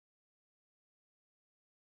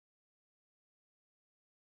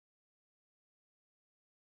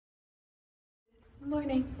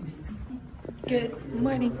Morning. Good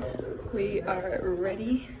morning. We are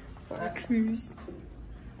ready for our cruise.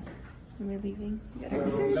 And we're leaving. We got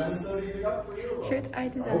our shirts. Shirts I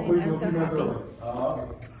designed. I'm so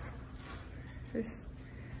happy. Just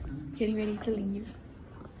getting ready to leave.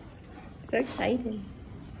 So excited.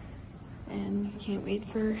 And can't wait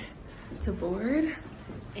to board.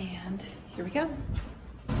 And here we go.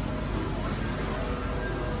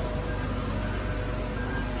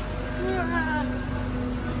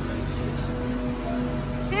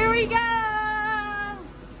 Here we go!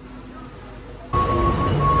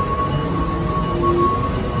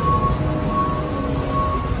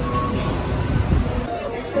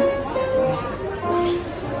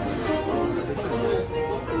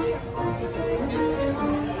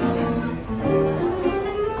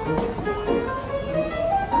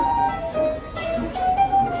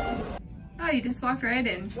 Oh, you just walked right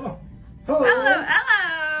in. Oh. Hello! Hello,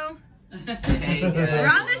 hello! Hey, good. We're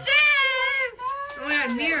on the ship! Oh my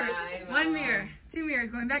god, mirror. One mirror. Two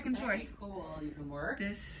mirrors going back and forth. Cool, you can work.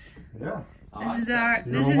 This Awesome.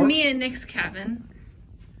 this is me and Nick's cabin.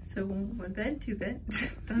 So one bed, two bed.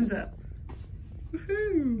 Thumbs up.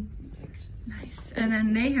 Woohoo! Nice. And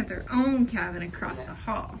then they have their own cabin across the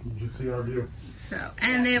hall. You can see our view. So,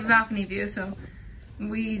 and they have a balcony view, so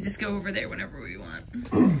we just go over there whenever we want.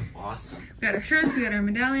 Awesome. We got our shirts, we got our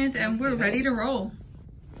medallions, and we're ready to roll.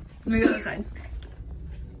 Let me go outside.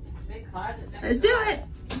 Big closet. Let's do it!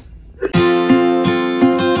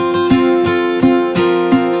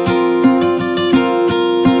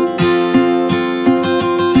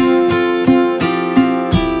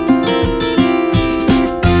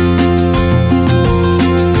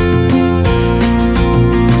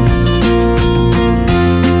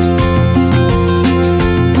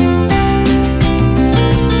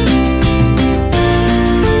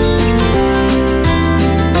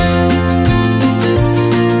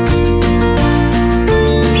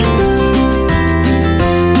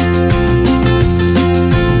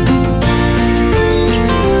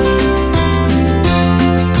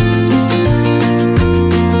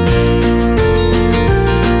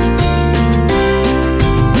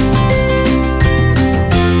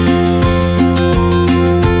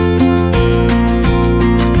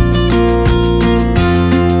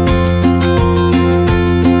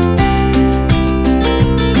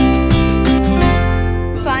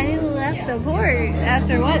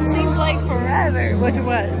 After what seemed like forever, which it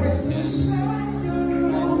was.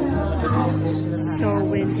 So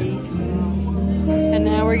windy. And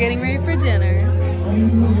now we're getting ready for dinner.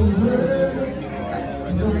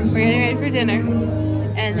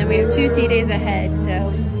 And then we have 2 sea days ahead,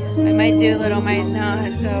 so I might do a little, might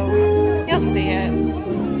not, so you'll see it.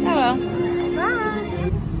 Oh well. Bye!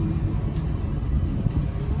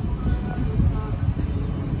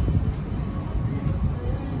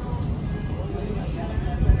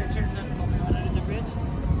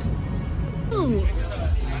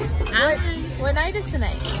 What night is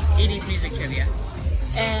tonight? 80s music trivia.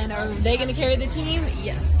 And are they going to carry the team?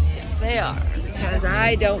 Yes. Yes, they are. Because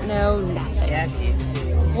I don't know nothing. Yes.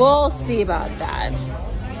 We'll see about that.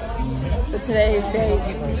 But today is day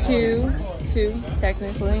two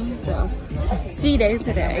technically. So, sea day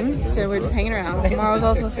today. So we're just hanging around. Tomorrow's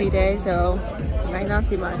also sea day, so we might not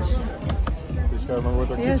see much. Just gotta remember what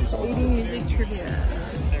their kids Yes, 80 music trivia.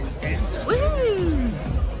 Woo!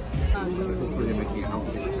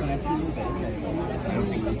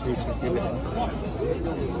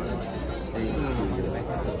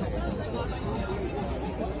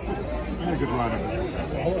 a good lineup.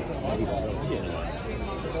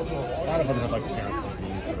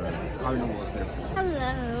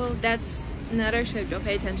 Hello, that's not our ship, don't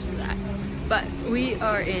pay attention to that. But we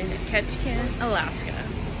are in Ketchikan, Alaska.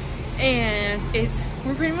 And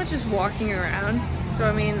we're pretty much just walking around. So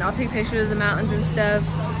I mean, I'll take pictures of the mountains and stuff.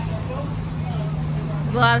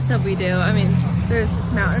 There's a lot of stuff we do. I mean, there's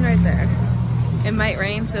a mountain right there. It might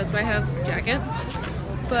rain, so that's why I have a jacket.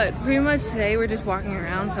 But pretty much today we're just walking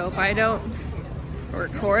around, so if I don't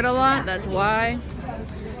record a lot, that's why.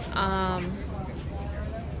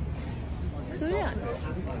 So yeah, I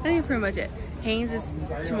think that's pretty much it. Haynes is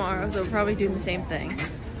tomorrow, so we'll probably do the same thing.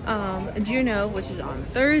 Juneau, which is on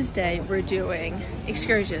Thursday, we're doing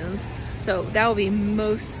excursions, so that will be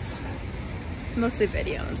mostly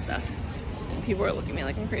video and stuff. People are looking at me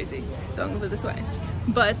like I'm crazy, so I'm gonna put it this way.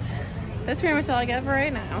 But that's pretty much all I got for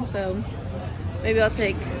right now, so maybe I'll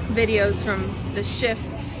take videos from the ship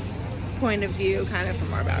point of view, kind of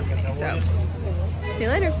from our balcony. So, see you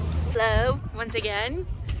later. Hello, once again.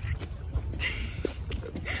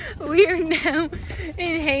 We are now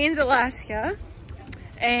in Haines, Alaska,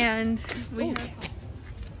 and we have...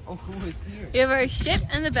 Oh, who is here? We have our ship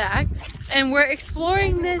in the back, and we're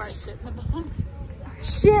exploring this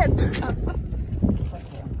ship.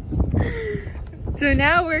 So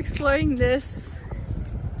now we're exploring this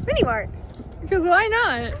mini mart, because why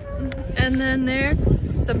not? And then there,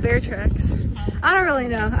 some bear tracks. I don't really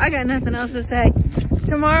know. I got nothing else to say.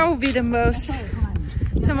 Tomorrow will be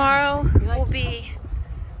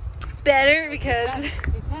better because,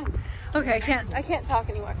 okay, I can't talk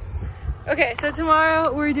anymore. Okay, so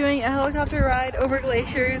tomorrow we're doing a helicopter ride over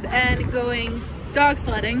glaciers and going dog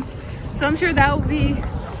sledding. So I'm sure that will be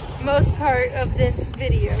most part of this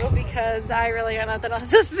video because I really got nothing else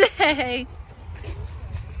to say.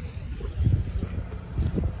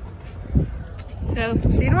 So,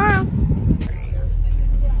 see you tomorrow.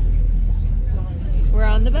 We're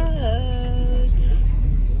on the boat.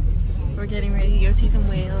 We're getting ready to go see some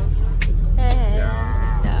whales. Hey.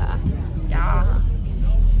 Yeah. Yeah.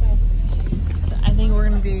 So I think we're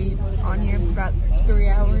gonna be on here for about 3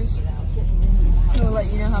 hours. So we'll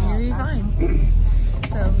let you know how many we find.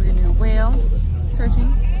 So we're gonna do whale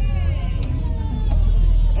searching.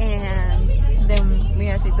 And then we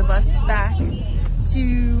gotta take the bus back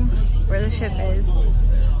to where the ship is.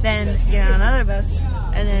 Then get on another bus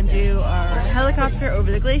and then do our helicopter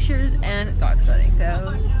over the glaciers and dog sledding.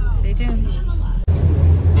 So stay tuned.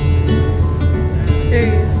 There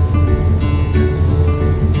you go.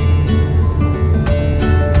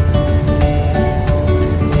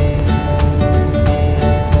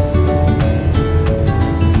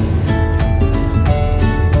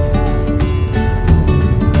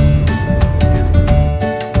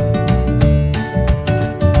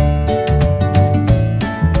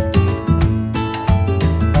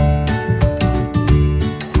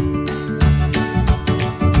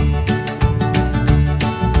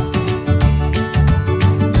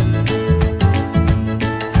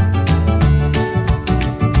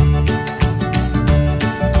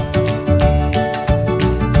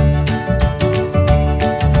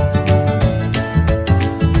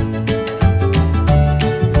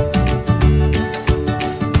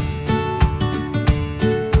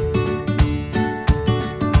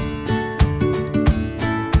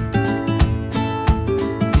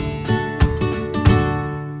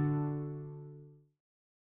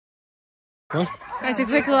 Guys, a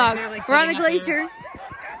quick vlog. We're on the glacier.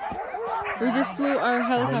 We just flew our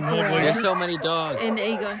helicopter around. There's so many dogs. In the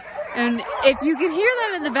Eagle. And if you can hear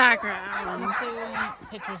them in the background,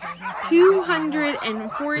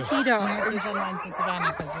 240 dogs.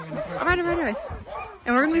 Alright.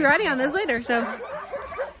 And we're gonna be riding on those later, so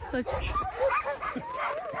look.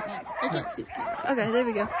 I can't see. Okay, there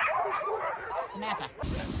we go. Samantha.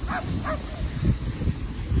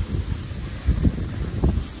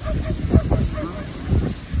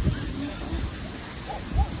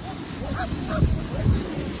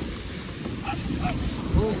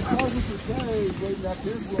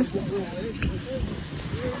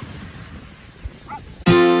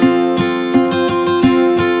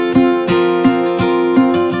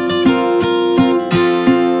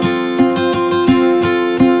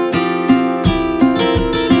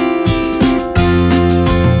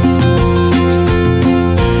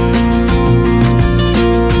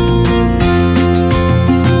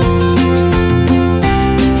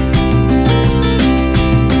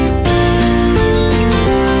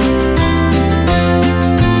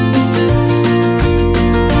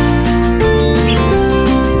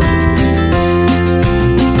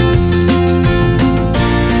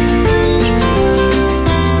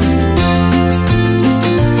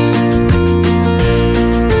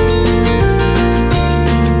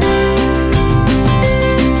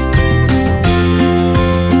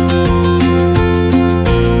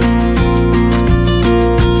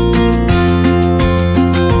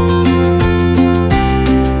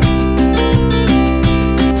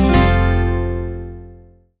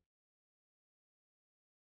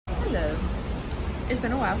 It's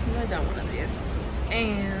been a while since I've done one of these,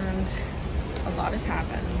 and a lot has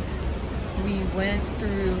happened. We went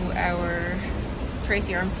through our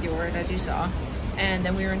Tracy Arm Fjord, as you saw, and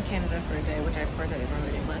then we were in Canada for a day, which of course I didn't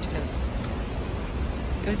really do much because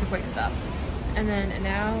it was a quick stop. And then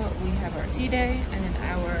now we have our sea day and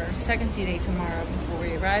our second sea day tomorrow before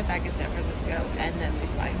we arrive back in San Francisco, and then we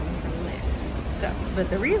fly home from there. So, but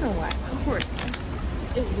the reason why, of course,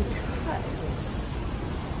 is because I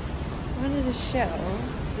wanted to show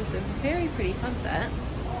this very pretty sunset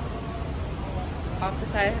off the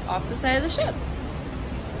side of the ship.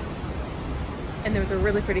 And there was a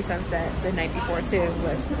really pretty sunset the night before too,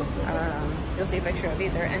 which you'll see a picture of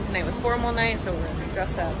either. And tonight was formal night, so we're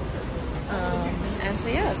dressed up. And so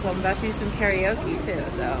yeah, so I'm about to do some karaoke too.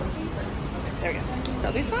 So There we go.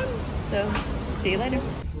 That'll be fun. So, see you later.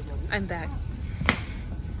 I'm back.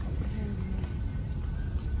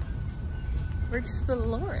 We're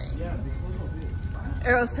exploring.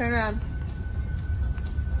 Arrows, turn around.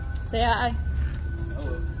 Say hi.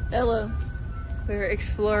 Hello. Hello. We're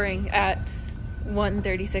exploring at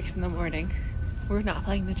 1:36 in the morning. We're not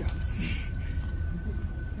playing the drums.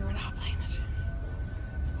 We're not playing the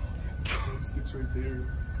drums. Drumsticks right there.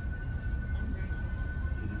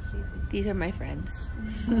 It is so good. These are my friends.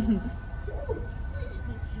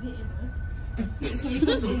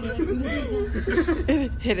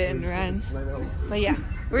 Hit it and run. But yeah,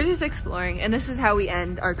 we're just exploring, and this is how we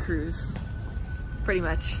end our cruise. Pretty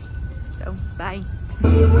much. So, bye.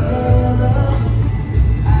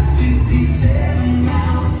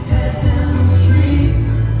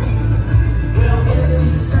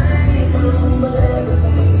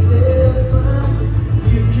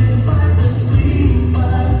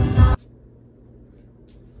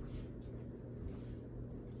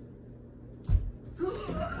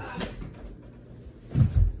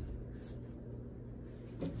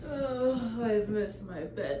 Oh, I've missed my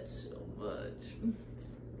bed so much.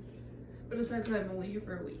 But it's like I'm only here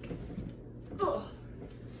for a week. Oh.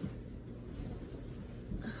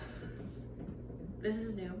 This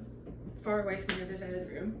is new. Far away from the other side of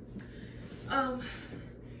the room.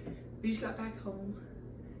 We just got back home.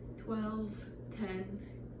 12:10.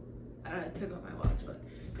 I took off my watch, but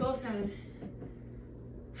 12:10.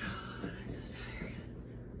 Oh, I'm so tired.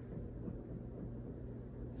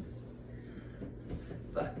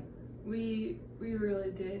 But we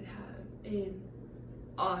really did have an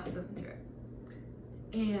awesome trip.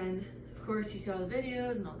 And of course you saw the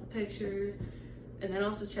videos and all the pictures, and then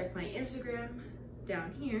also check my Instagram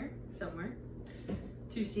down here somewhere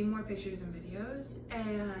to see more pictures and videos.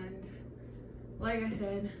 And like I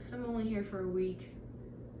said, I'm only here for a week,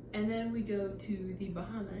 and then we go to the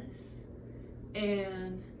Bahamas,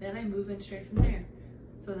 and then I move in straight from there.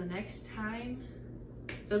 So the next time,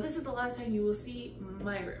 so this is the last time you will see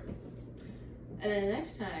my room, and then the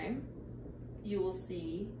next time you will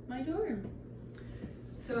see my dorm.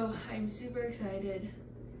 So I'm super excited,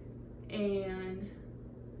 and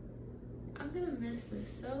I'm gonna miss this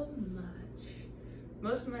so much.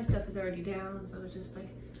 Most of my stuff is already down, so it's just like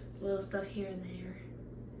little stuff here and there.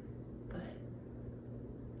 But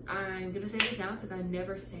I'm gonna say this now because I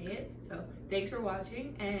never say it. So thanks for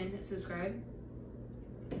watching, and subscribe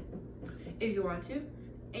if you want to.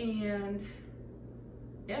 And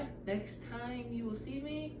yeah, next time you will see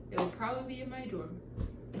me, it will probably be in my dorm.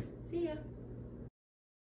 See ya.